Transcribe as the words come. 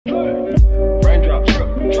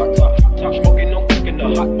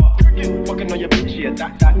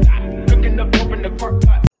Alright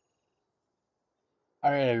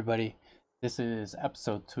everybody, this is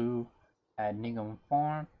episode 2 at Ningham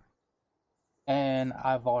Farm, and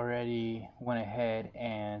I've already went ahead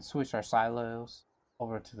and switched our silos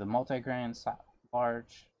over to the multi-grain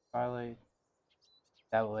large silo.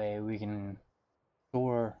 That way we can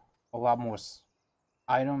store a lot more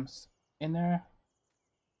items in there.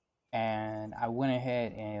 And I went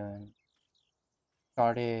ahead and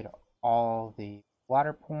started all the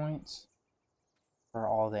water points for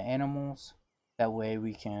all the animals. That way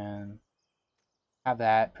we can have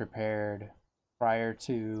that prepared prior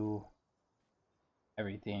to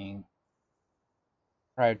everything,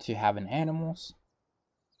 prior to having animals.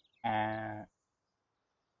 and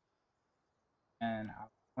I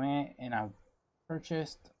went and I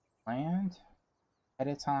purchased land at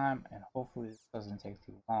a time, and hopefully this doesn't take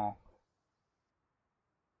too long.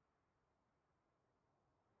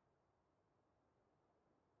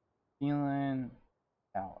 Feeling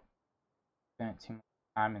out, spent too much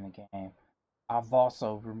time in the game. I've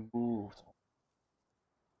also removed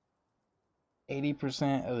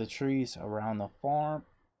 80% of the trees around the farm.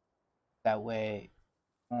 That way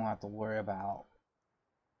I won't have to worry about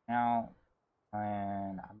now.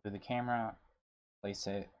 And I move the camera, place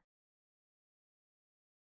it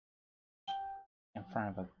in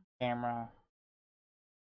front of a camera.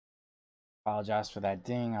 Apologize for that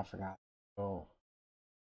ding. I forgot to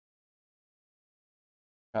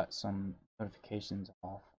cut some notifications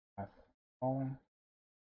off my phone.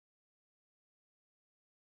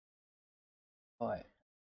 But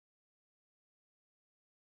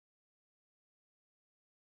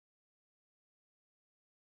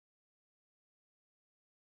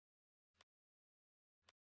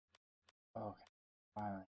okay,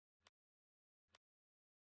 finally.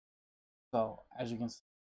 So as you can see,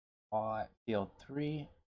 at field 3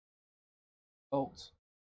 oats.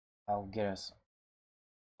 That'll get us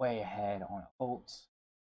way ahead on oats.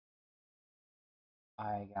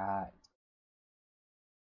 I got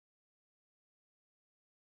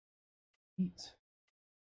wheat,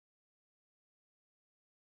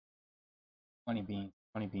 20 beans,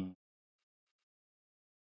 20 beans.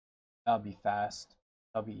 That'll be fast.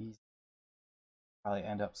 That'll be easy. Probably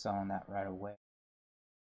end up selling that right away.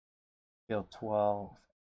 Field 12,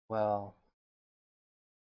 well,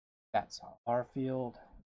 that's our field.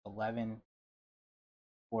 11,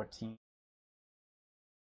 14,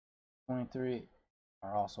 23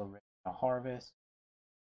 are also ready to harvest.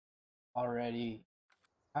 Already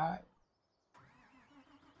got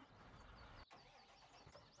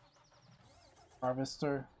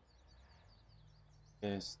harvester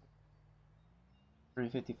is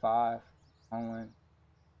 355 only.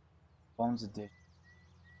 Bones edition.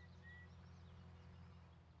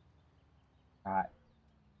 Got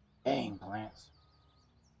dang plants.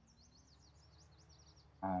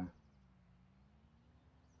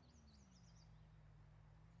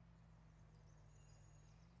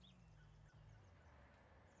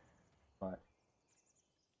 But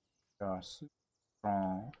they are super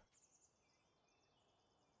strong.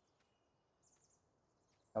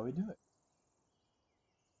 How we do it?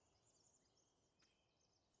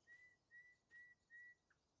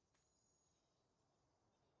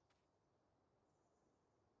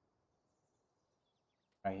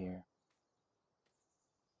 Right here.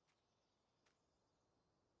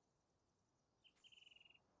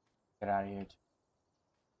 Get out of here.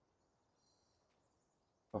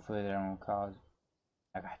 Hopefully they don't cause.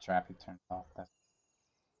 I got traffic turned off. That's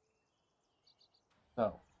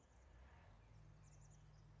so.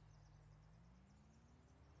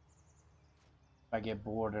 If I get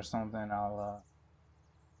bored or something, I'll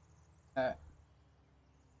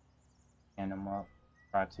hand them up.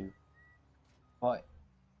 Try to. But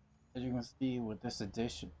as you can see with this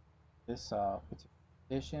edition, this particular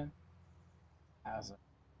edition has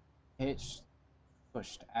a hitch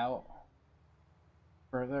pushed out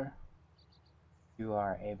further. You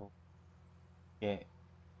are able to get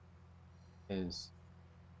is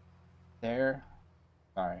there.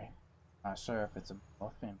 Sorry, not sure if it's a male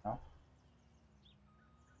or female.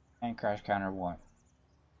 And crash counter 1.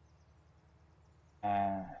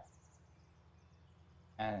 And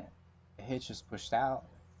the hitch is pushed out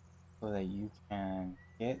so that you can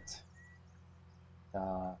get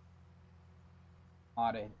the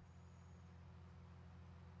modded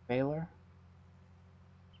baler,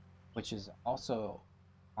 which is also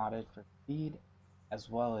modded for speed, as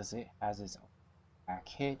well as it has its own back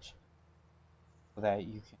hitch so that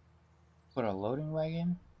you can put a loading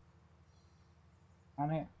wagon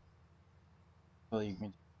on it so you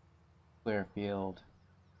can clear a field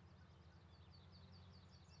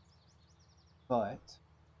But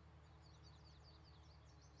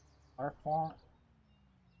our farm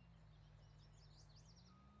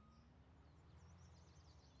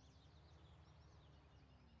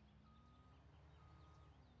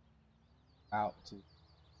out to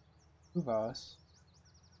move us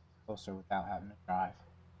closer without having to drive.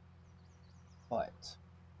 But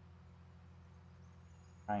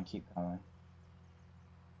try and keep going.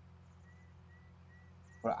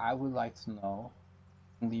 What I would like to know,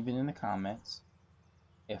 leave it in the comments,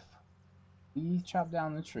 if we chop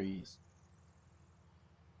down the trees,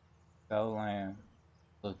 sell land,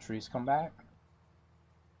 will the trees come back?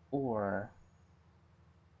 Or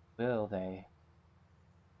will they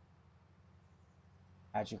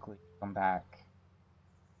magically come back?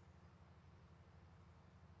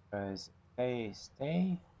 Because if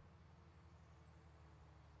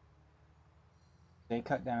they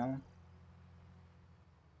cut down,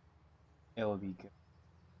 it will be good.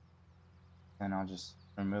 Then I'll just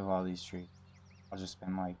remove all these trees. I'll just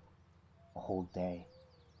spend like a whole day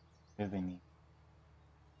moving these.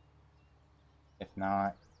 If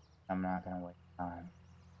not, I'm not gonna waste time.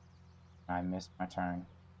 I missed my turn.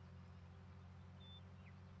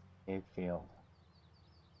 It failed.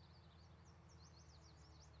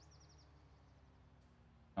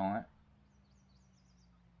 You know what?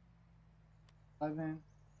 11.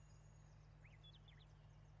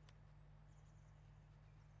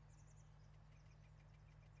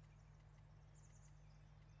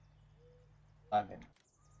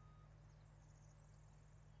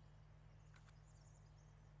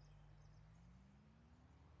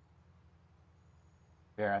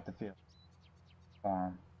 We're at the field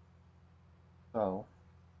farm. So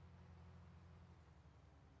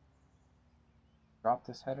drop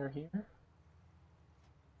this header here.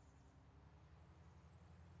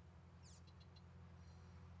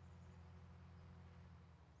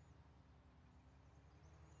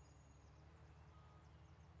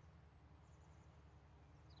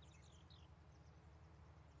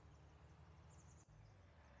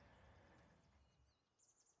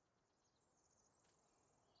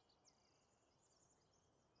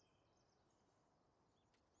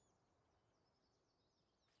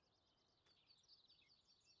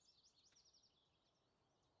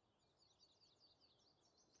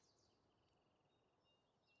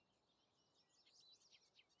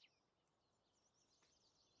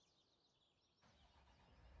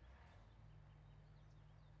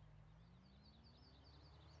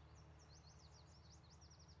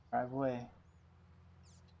 Driveway.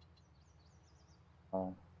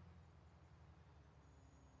 Oh.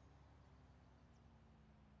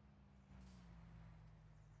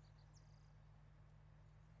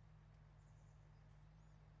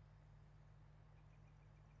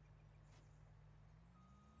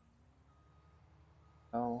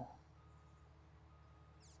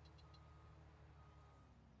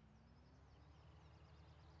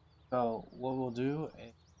 So what we'll do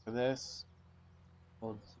is for this,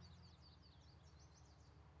 we'll do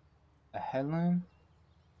a headland.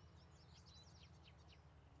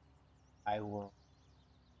 I will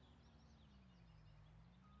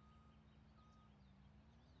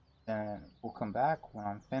then we'll come back when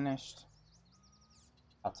I'm finished.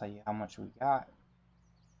 I'll tell you how much we got.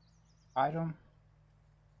 Item.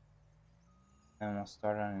 And we'll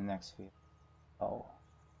start on the next field. Oh.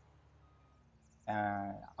 And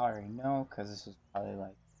I already know because this is probably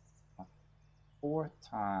like my 4th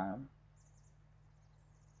time.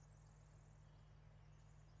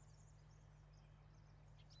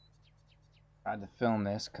 Tried to film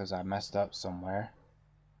this because I messed up somewhere.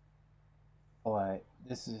 But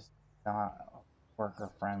this is not a worker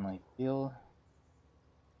friendly field.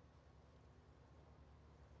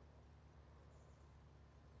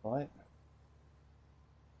 But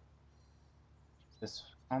this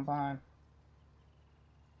combine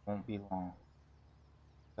won't be long.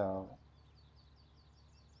 So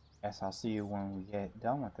guess I'll see you when we get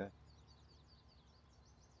done with it.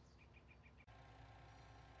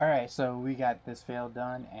 Alright, so we got this field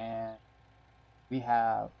done and we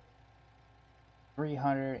have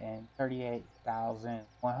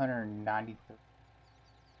 338,193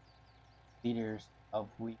 liters of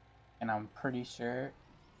wheat, and I'm pretty sure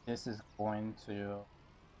this is going to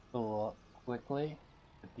fill up quickly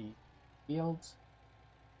with the fields.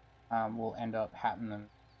 We'll end up having them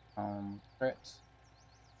trips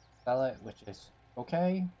sell it, which is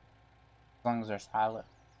okay as long as their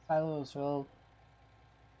silos filled.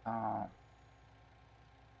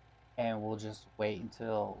 And we'll just wait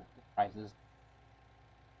until the prices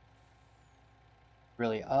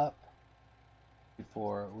really up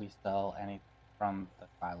before we sell anything from the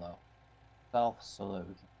silo itself, so that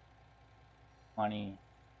we can money.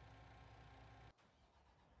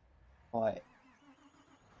 But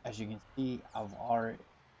as you can see, I've already,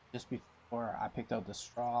 just before I picked up the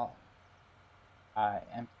straw, I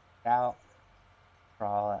emptied out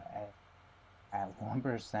straw at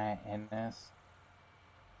 1% in this,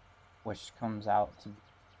 which comes out to be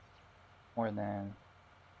more than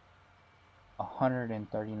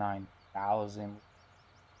 139,000,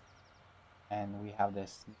 and we have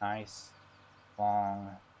this nice long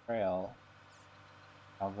trail.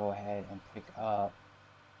 I'll go ahead and pick up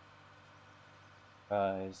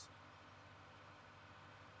because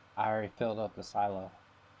I already filled up the silo.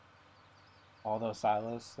 All those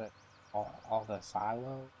silos that all the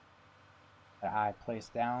silos that I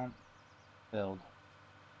placed down filled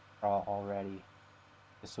already.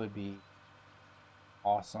 This would be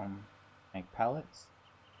awesome to make pellets.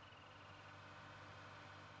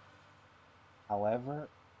 However,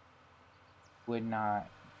 would not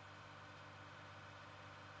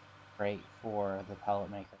great for the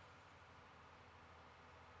pellet maker.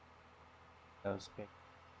 Those big,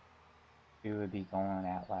 we would be going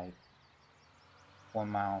at like 1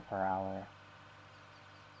 mile per hour.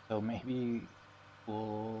 So maybe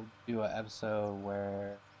we'll do an episode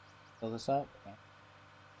where fill this up and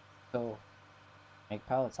so make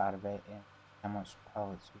pellets out of it and how much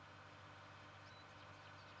pellets we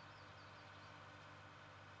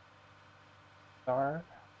start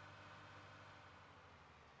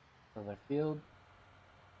for the field.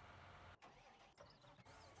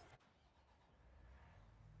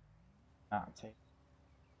 Not take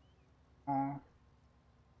long.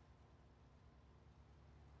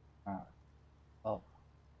 Oh,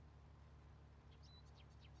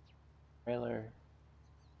 trailer.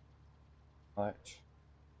 Clutch.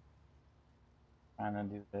 Trying to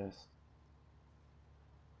do this as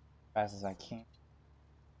fast as I can.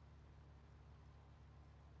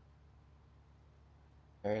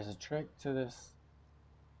 There is a trick to this.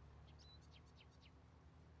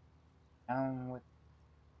 Down with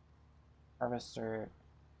harvester.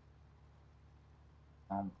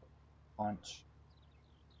 Bunch.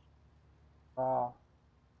 Raw.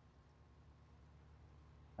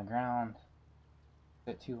 On the ground.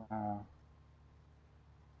 Sit too long.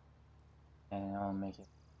 And it'll make it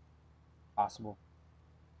possible.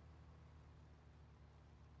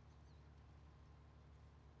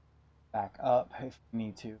 Back up if you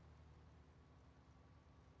need to.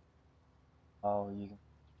 Oh, you can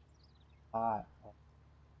spot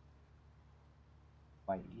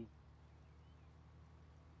quite easy.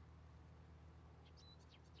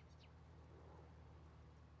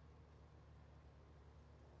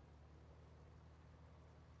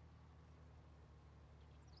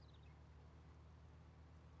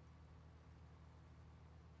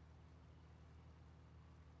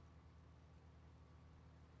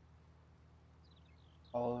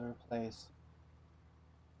 All over the place.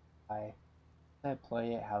 I said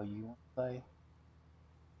play it how you want to play.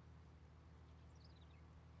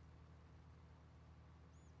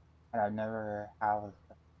 And I've never had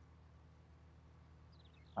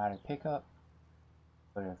a pickup,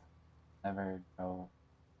 but if never go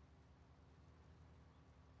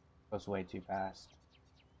goes way too fast.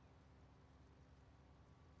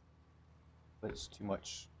 It's too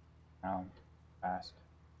much fast.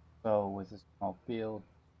 So with this small field,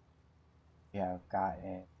 we have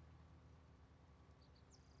gotten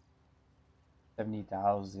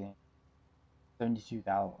 70,000,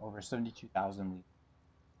 72,000, over 72,000 liters.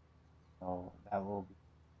 So that will be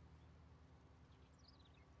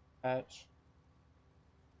catch.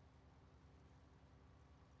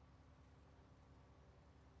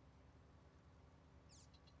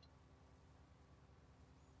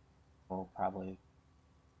 We'll probably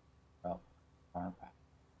farm back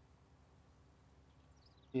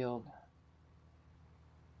field.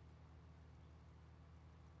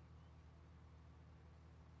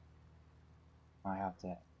 I have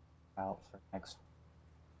to out for next.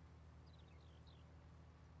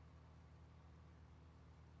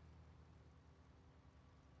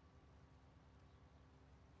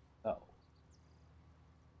 So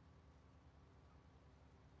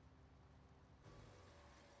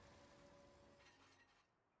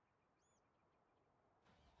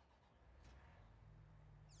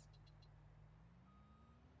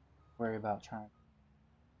worry about trying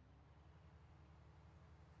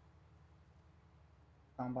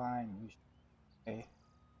combine. You should, okay.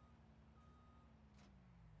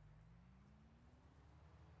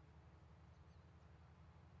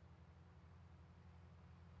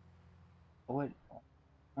 I would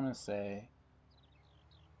want to say,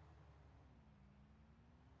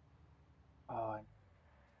 oh,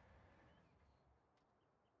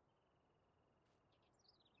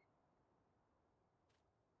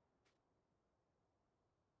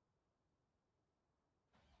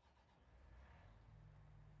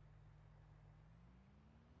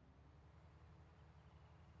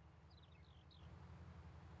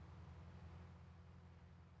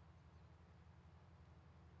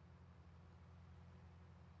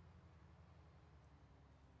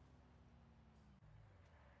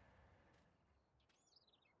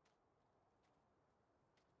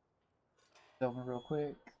 Open real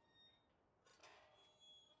quick.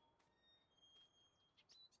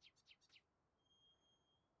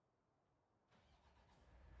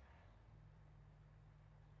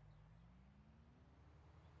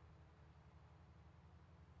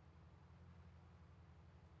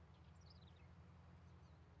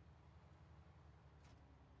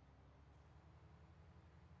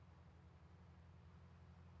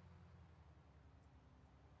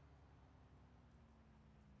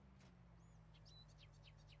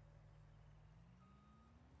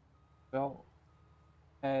 Well,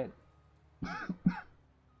 Ed,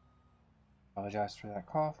 apologize for that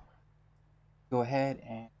cough. Go ahead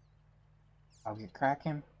and I'll get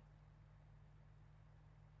cracking.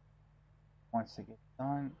 Once it gets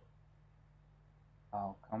done,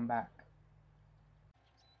 I'll come back.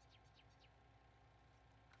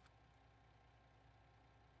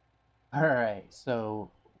 Alright,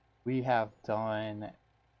 so we have done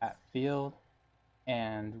that field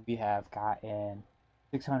and we have gotten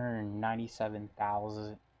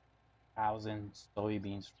 697,000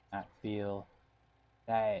 soybeans from that field.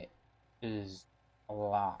 That is a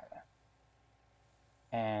lot.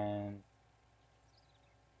 And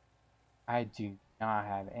I do not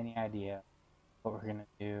have any idea what we're gonna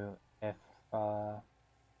do if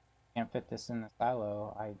can't fit this in the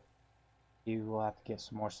silo. You will have to get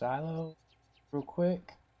some more silos real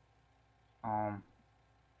quick.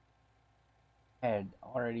 Had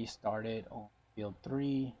already started on field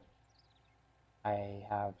 3. I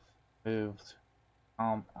have moved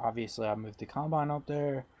obviously I moved the combine up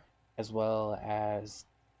there as well as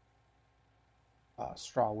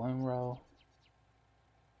straw windrow,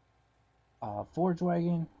 forge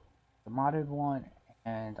wagon, the modded one,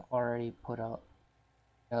 and already put up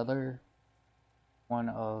the other one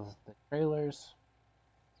of the trailers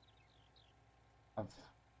I've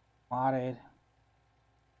modded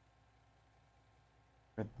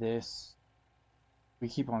for this. We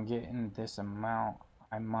keep on getting this amount,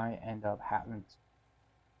 I might end up having to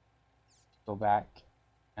go back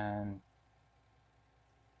and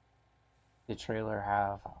the trailer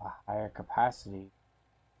have a higher capacity.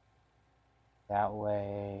 That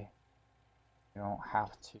way you don't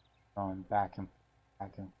have to run back and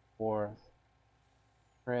forth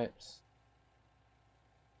trips,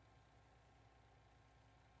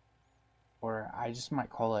 or I just might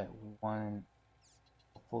call it one,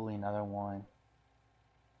 hopefully another one,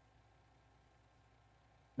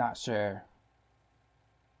 not sure.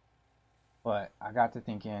 But I got to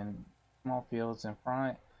thinking, small fields in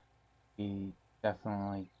front, we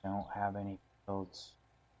definitely don't have any fields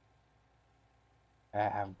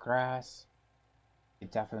that have grass.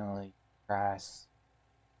 It definitely grass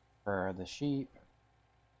for the sheep.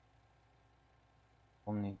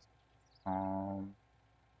 We'll need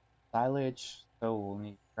silage, so we'll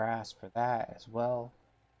need grass for that as well.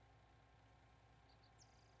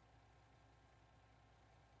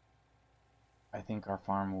 I think our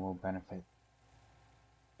farm will benefit,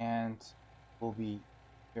 and we'll be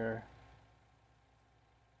here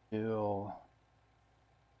to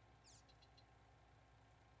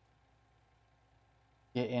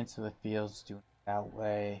get into the fields doing it that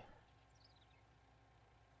way.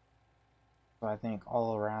 So I think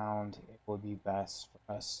all around it would be best for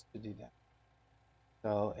us to do that.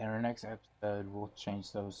 So in our next episode, we'll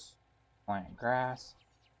change those, plant grass,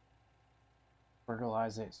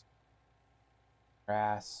 fertilize it,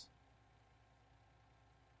 grass,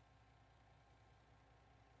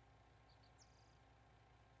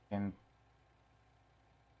 and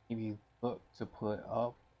maybe look to put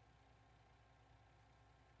up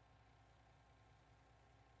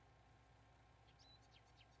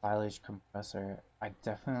silage compressor. I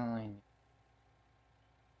definitely need to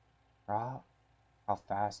drop how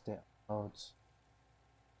fast it loads.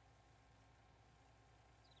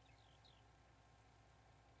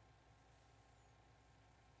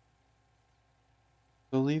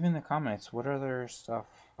 So leave in the comments what other stuff,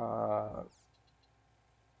 what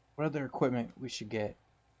other equipment we should get.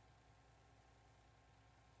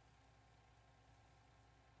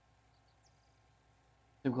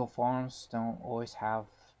 Typical farms don't always have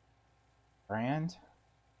brand,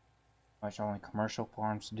 which only commercial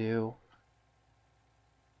farms do.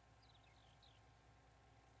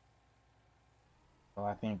 So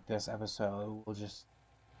I think this episode will just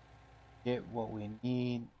get what we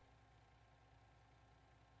need.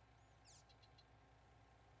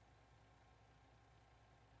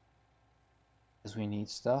 As we need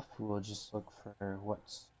stuff, we'll just look for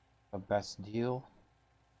what's the best deal.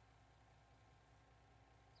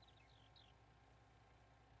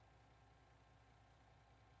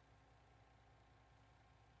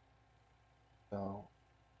 So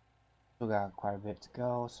Still got quite a bit to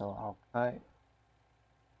go, so I'll cut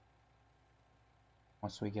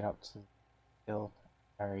once we get up to the field.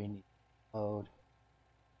 I already need to load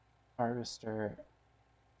harvester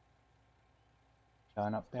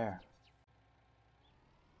done up there.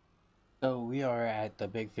 So we are at the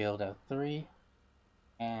big field of 3,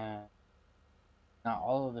 and not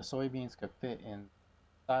all of the soybeans could fit in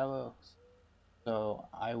silos, so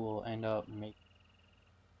I will end up making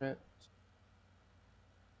strips,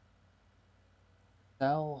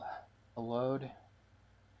 sell a load,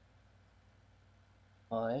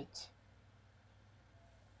 but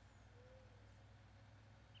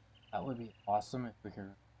that would be awesome if we could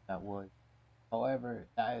remove that wood. However,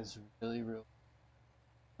 that is really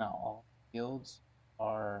not all fields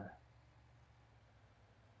are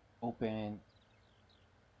open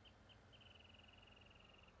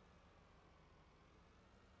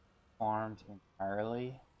farmed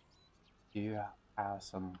entirely. You have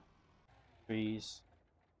some trees,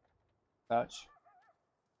 such.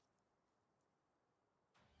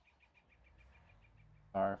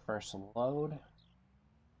 Our first load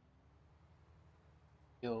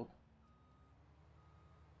field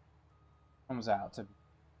comes out to be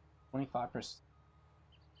 25%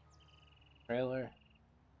 trailer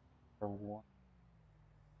for one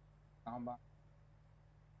combine.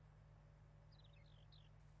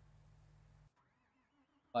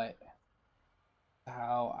 But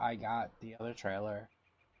how I got the other trailer,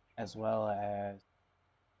 as well as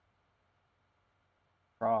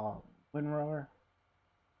raw windrower,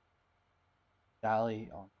 dolly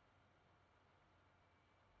on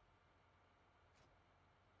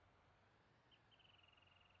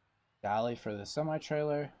dolly for the semi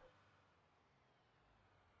trailer.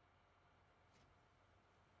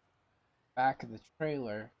 Back of the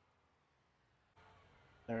trailer,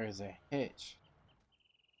 there is a hitch.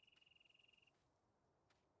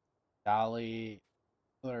 Dolly,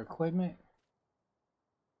 other equipment.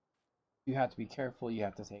 You have to be careful. You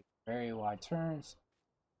have to take very wide turns.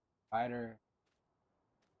 Wider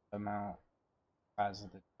amount size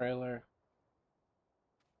of the trailer,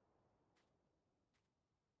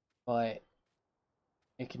 but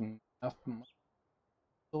it can enough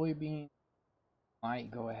soybean might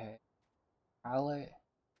go ahead pallet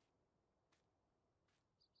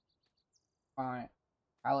fine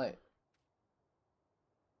pallet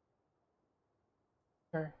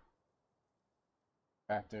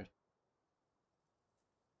tractor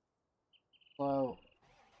slow.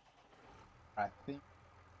 I think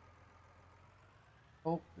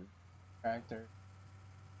hope the tractor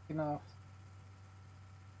enough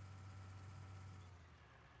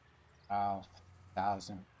of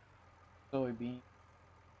 1,000 soybean.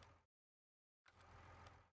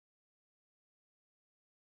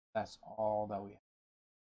 That's all that we have.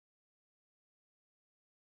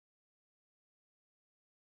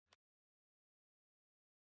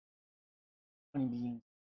 Beans,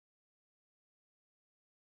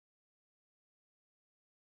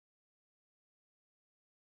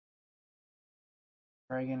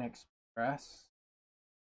 Dragon Express.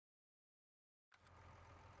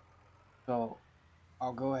 So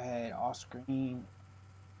I'll go ahead off screen,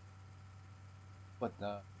 put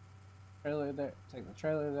the trailer there, take the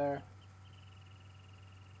trailer there,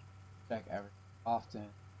 check every often.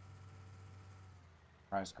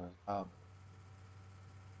 Price goes up,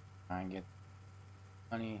 try and get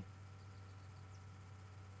money.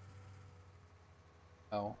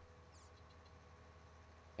 Oh,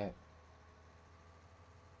 yeah.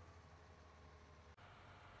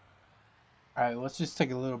 All right, let's just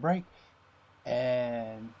take a little break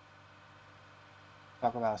and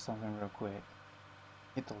talk about something real quick.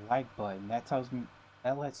 Hit the like button. That tells me,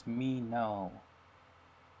 that lets me know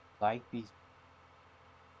like these,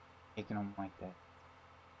 making them like that.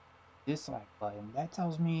 Dislike button, that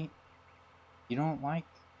tells me you don't like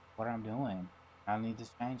what I'm doing. I need to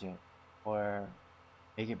change it or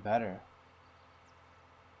make it better.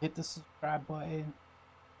 Hit the subscribe button.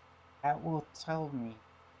 That will tell me,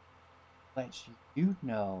 let you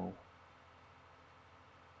know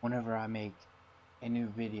whenever I make a new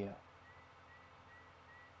video.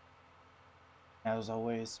 As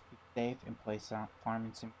always, be safe and play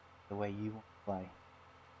farming sim the way you want to play.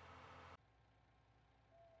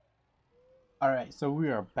 Alright, so we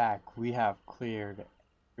are back. We have cleared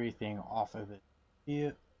everything off of the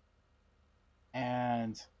field,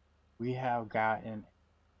 and we have gotten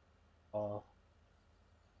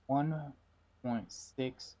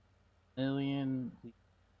 1.6 million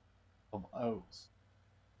of oats,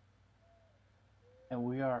 and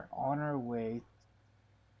we are on our way to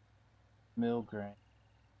mill grain,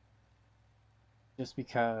 just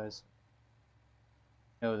because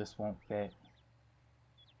No, this won't fit.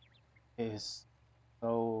 It is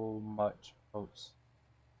so much oats.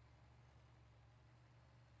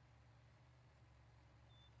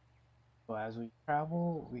 So as we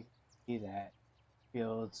travel, we can see that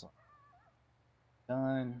fields are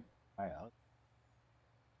done by other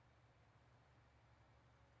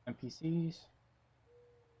NPCs.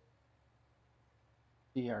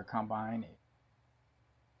 See our combine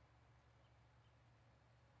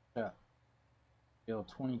field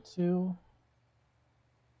 22.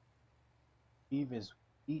 Eve is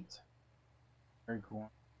wheat. We're going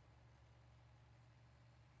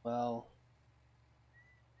well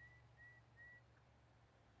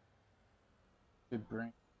to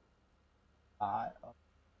bring a lot of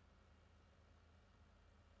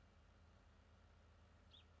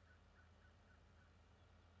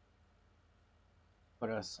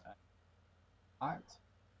put us at hot.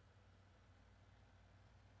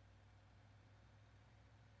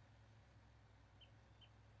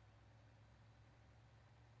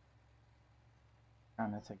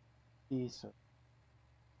 Trying to take a piece of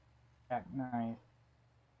jackknife.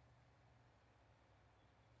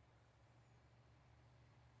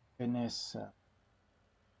 Goodness.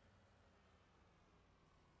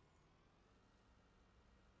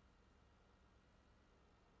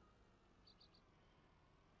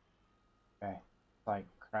 Okay. It's like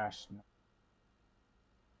crashed.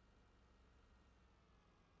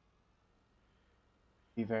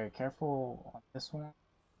 Be very careful on this one.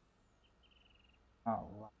 Not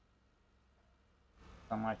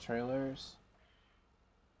on my trailers.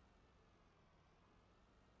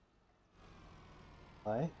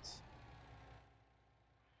 But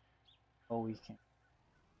we can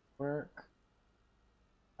work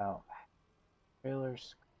out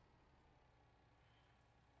trailers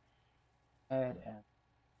ahead and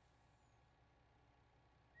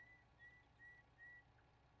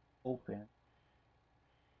open.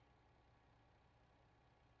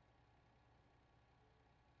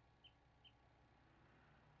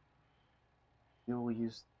 We will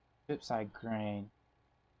use chipside grain,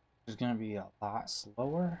 which is going to be a lot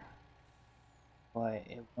slower, but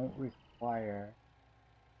it won't require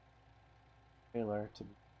the trailer to be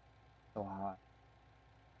so hot.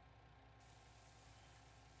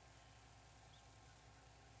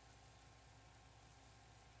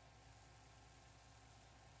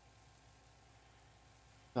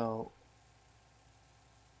 So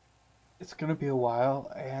it's going to be a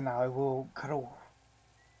while, and I will cut a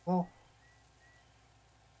well.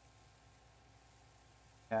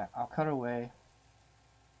 Yeah, I'll cut away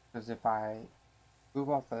because if I move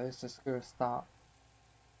off of this, it's going to stop.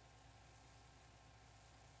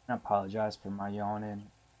 I apologize for my yawning.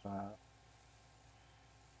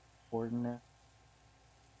 Coordinate.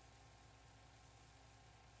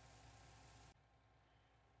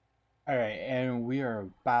 All right, and we are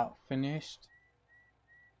about finished.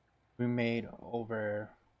 We made over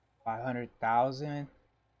 500,000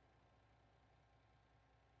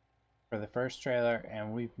 for the first trailer,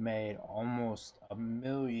 and we've made almost $1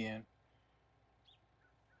 million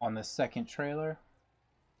on the second trailer.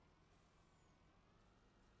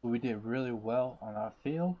 We did really well on our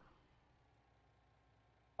field,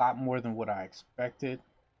 a lot more than what I expected.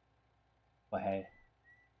 But hey,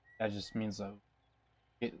 that just means I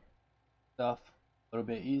get stuff a little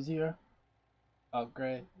bit easier.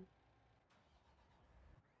 Upgrade.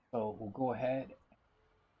 So we'll go ahead and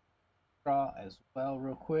draw as well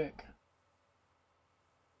real quick.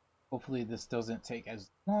 Hopefully this doesn't take as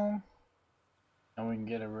long, and we can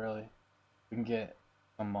get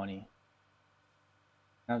some money.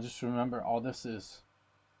 Now just remember, all this is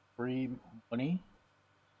free money,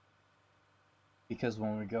 because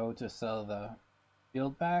when we go to sell the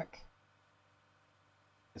field back,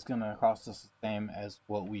 it's gonna cost us the same as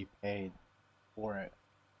what we paid for it.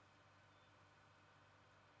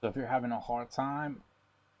 So if you're having a hard time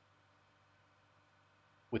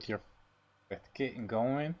with getting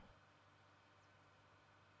going,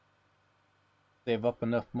 save up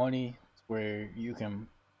enough money where you can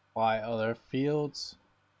buy other fields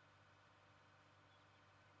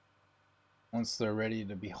once they're ready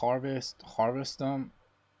to be harvest them.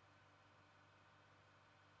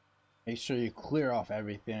 Make sure you clear off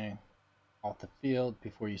everything off the field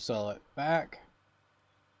before you sell it back.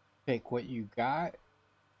 Take what you got,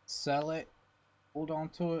 sell it, hold on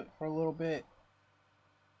to it for a little bit.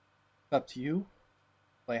 It's up to you.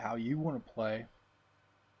 Play how you want to play.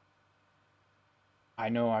 I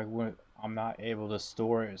know I'm not able to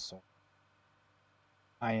store it, so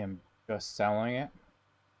I am just selling it.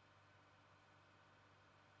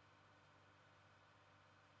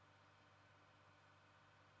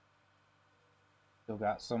 Still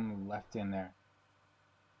got some left in there.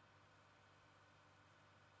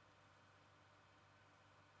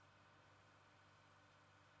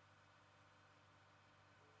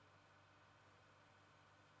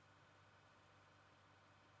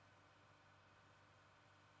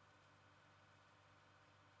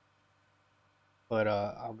 But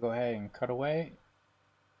I'll go ahead and cut away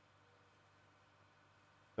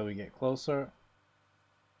so we get closer.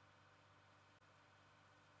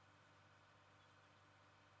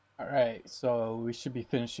 Alright, so we should be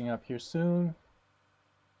finishing up here soon.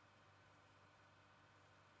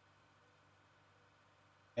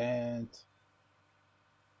 And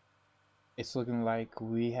it's looking like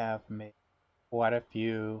we have made quite a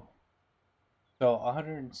few. So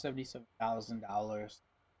 $177,000,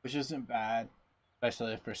 which isn't bad,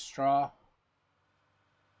 especially for straw.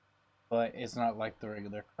 But it's not like the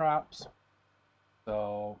regular crops.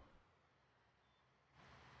 So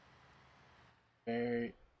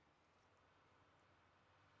very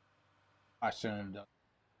I shouldn't have done.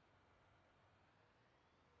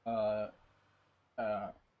 Uh,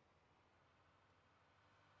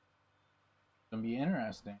 it's gonna be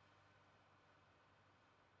interesting.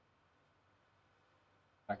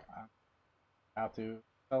 Like I have to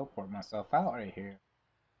teleport myself out right here.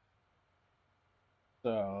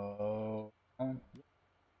 So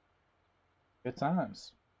good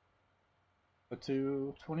times. Go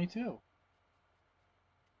to 22.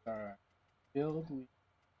 Alright, build we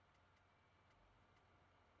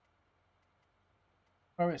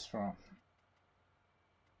harvest from.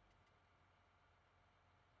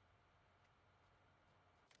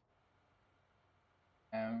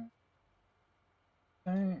 And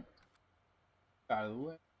out of the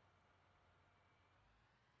way.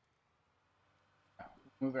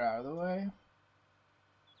 Move it out of the way.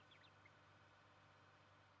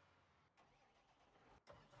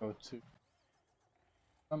 Go to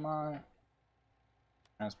semi.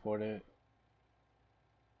 Transport it.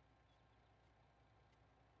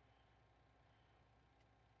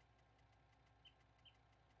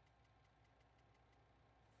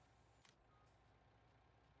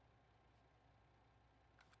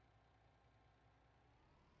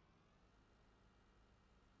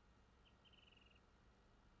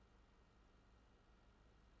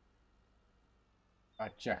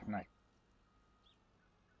 Jackknife.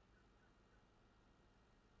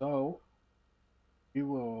 So we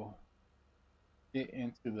will get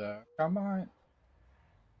into the combine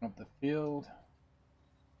of the field.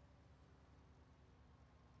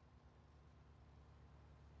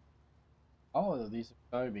 Oh, these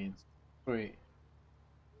are soybeans. Sweet.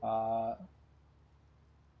 I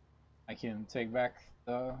can take back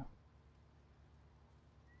the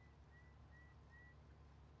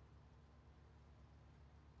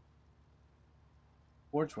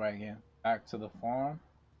forge wagon back to the farm.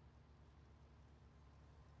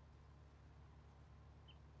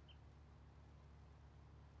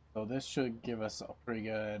 So this should give us a pretty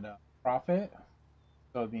good profit.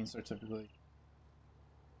 Soybeans are typically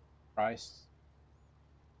priced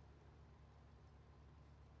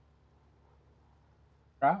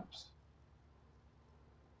crops.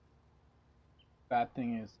 Bad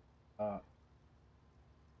thing is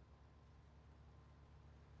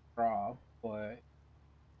crop, but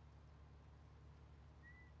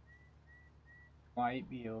might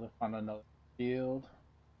be able to find another field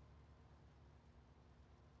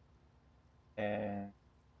and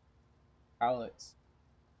pallets.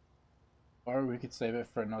 Or we could save it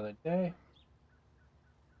for another day.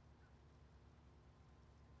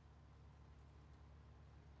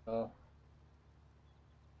 So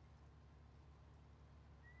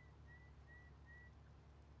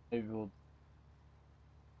maybe we'll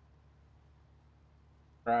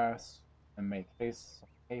grass and make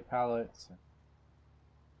hay pallets and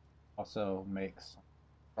also make some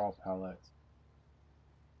straw pallets.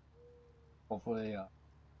 Hopefully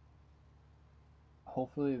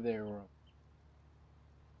hopefully they will,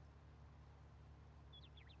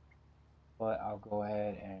 but I'll go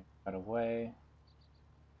ahead and cut away.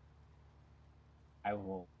 I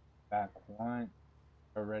will back once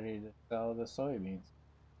we're ready to sell the soybeans.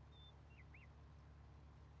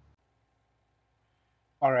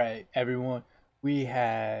 All right, everyone, we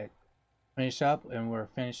had finished up and we're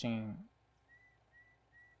finishing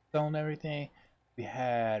selling everything. We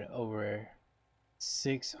had over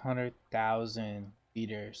 600,000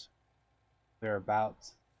 liters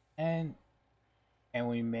thereabouts, and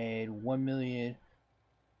we made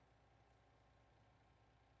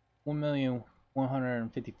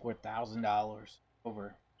 1,154,000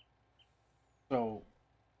 over. So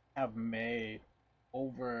have made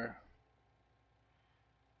over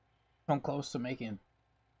come close to making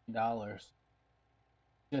 $3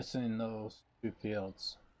 just in those two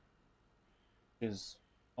fields, which is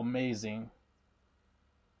amazing.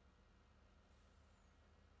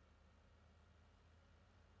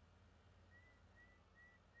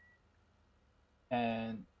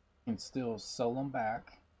 And you can still sell them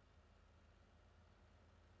back.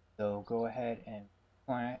 They'll go ahead and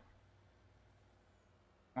plant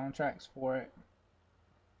contracts for it.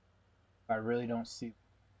 I really don't see,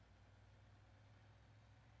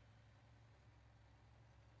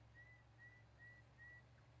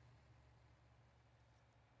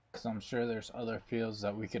 because I'm sure there's other fields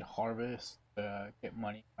that we could harvest to get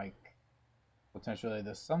money, like potentially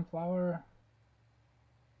the sunflower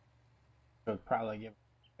would probably give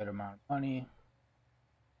a good amount of money.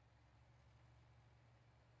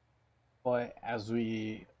 But as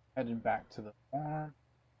we heading back to the farm,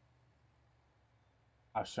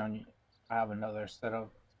 I'll show you. I have another setup.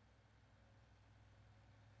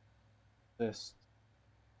 This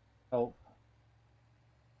help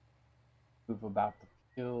move about the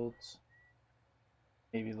fields,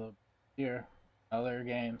 maybe a little bit here. Other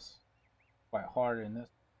games quite hard in this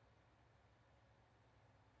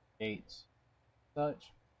gates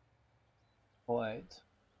such, but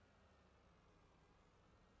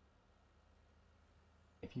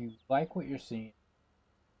if you like what you're seeing,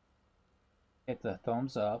 hit the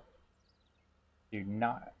thumbs up. If you're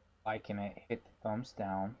not liking it, hit the thumbs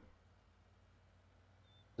down.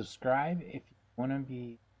 Subscribe if you want to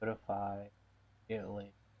be notified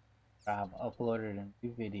immediately if I've uploaded a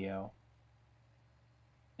new video.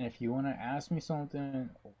 And if you want to ask me something,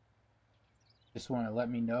 just want to let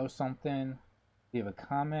me know something, leave a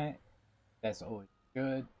comment. That's always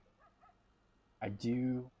good. I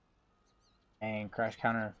do, and Crash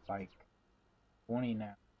Counter like 20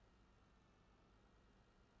 now.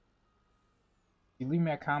 If you leave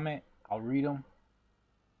me a comment, I'll read them.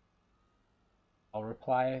 I'll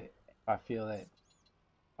reply if I feel that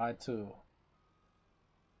I too.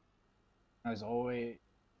 As always,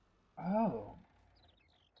 oh,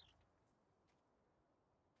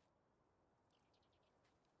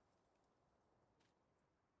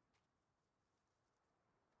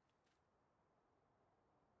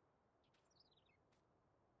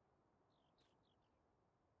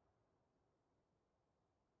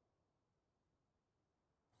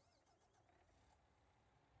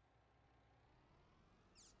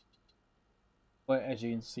 but as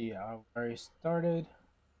you can see, I already started.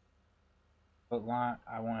 Put lime.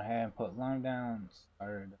 I went ahead and put lime down.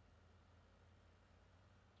 Started to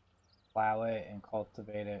plow it and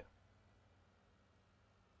cultivate it.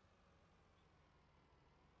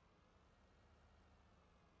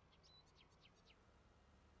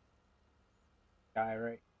 Guy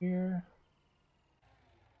right here.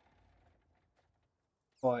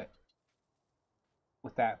 But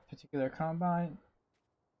with that particular combine,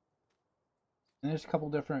 and there's a couple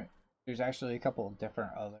different. There's actually a couple of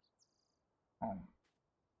different other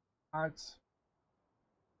parts.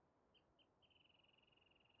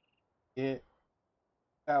 It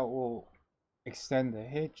that will extend the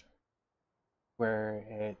hitch where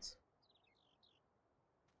it's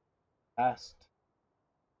past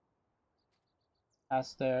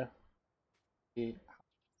there. It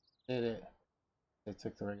did it. They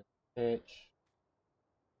took the regular hitch,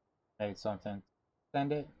 made something,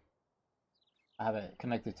 extend it. I have it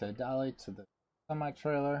connected to the dolly to the semi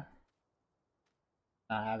trailer.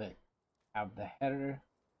 I have the header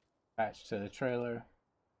attached to the trailer.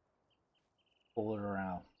 Pull it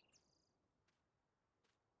around.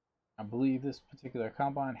 I believe this particular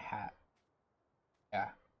combine had, yeah,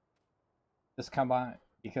 this combine,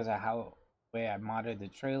 because of how the way I modded the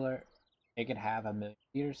trailer, it could have 1,000,000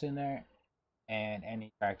 liters in there, and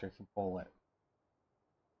any tractor can pull it.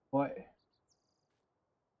 What?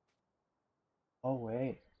 Oh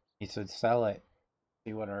wait, he should sell it.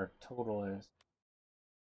 See what our total is.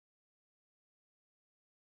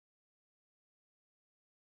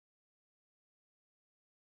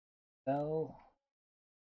 Sell,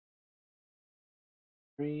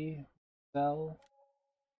 free, sell.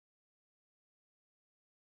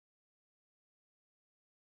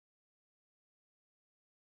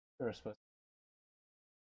 You're supposed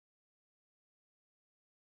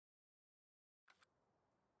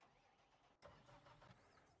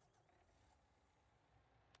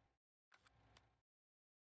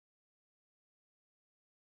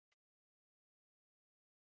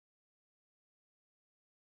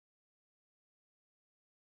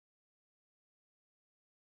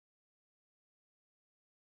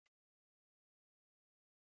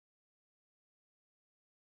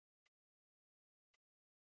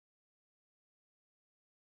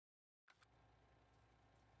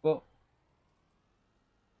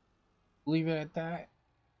leave it at that,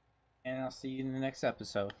 and I'll see you in the next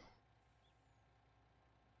episode.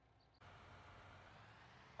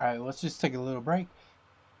 All right, let's just take a little break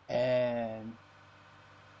and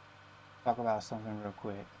talk about something real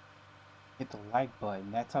quick. Hit the like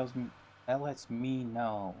button. That lets me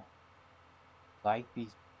know like these,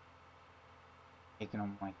 taking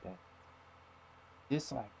them like that.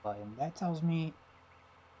 Dislike button, that tells me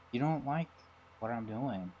you don't like what I'm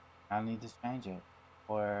doing. I need to change it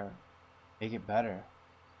or make it better.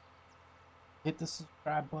 Hit the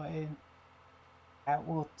subscribe button. That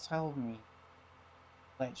will tell me,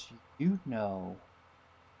 let you know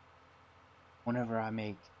whenever I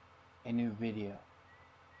make a new video.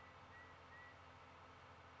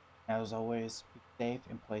 As always, be safe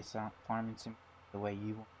and play farming sim the way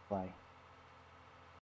you want to play.